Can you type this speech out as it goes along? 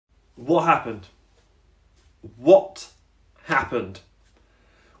What happened? What happened?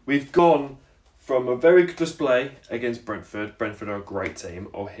 We've gone from a very good display against Brentford. Brentford are a great team.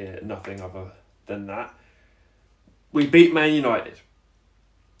 I'll hear nothing other than that. We beat Man United.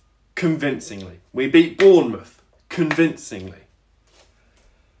 Convincingly. We beat Bournemouth. Convincingly.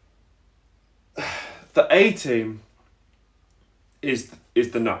 The A team is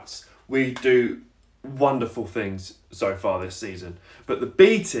the nuts. We do wonderful things so far this season. But the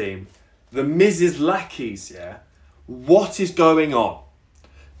B team, the Mrs. Lackeys, yeah, what is going on?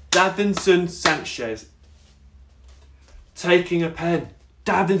 Davinson Sanchez taking a pen.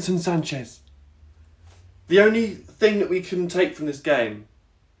 Davinson Sanchez. The only thing that we can take from this game,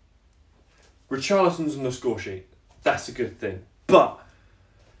 Richarlison's on the score sheet. That's a good thing. But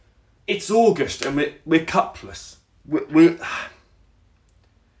it's August and we're cupless. We're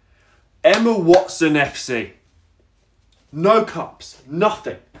Emma Watson FC. No cups.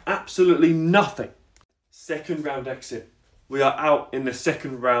 Nothing. Absolutely nothing. Second round exit. We are out in the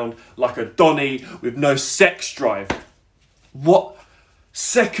second round like a Donny with no sex drive. What?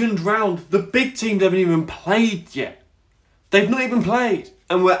 Second round? The big teams haven't even played yet. They've not even played.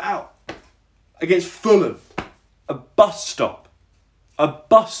 And we're out against Fulham. A bus stop. A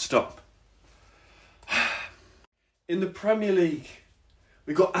bus stop. In the Premier League,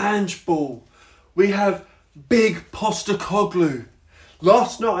 we got Ange Ball. We have big Postecoglou.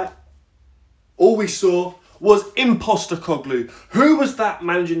 Last night, all we saw was Impostecoglou. Who was that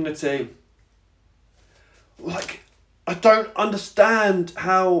managing the team? Like, I don't understand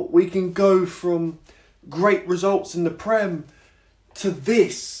how we can go from great results in the Prem to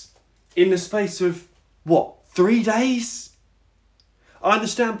this in the space of, what, 3 days? I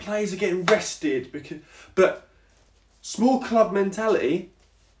understand players are getting rested, but small club mentality,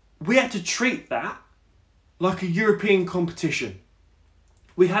 we had to treat that like a European competition.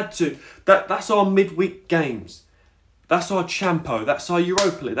 We had to. That's our midweek games. That's our Champo. That's our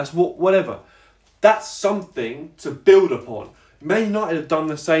Europa League. That's whatever. That's something to build upon. Man United have done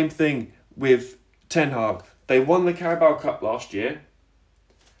the same thing with Ten Hag. They won the Carabao Cup last year.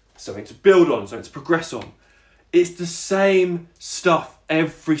 Something to build on, something to progress on. It's the same stuff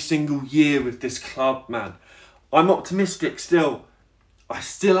every single year with this club, man. I'm optimistic still. I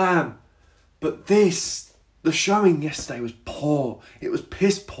still am. But the showing yesterday was poor. It was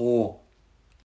piss poor.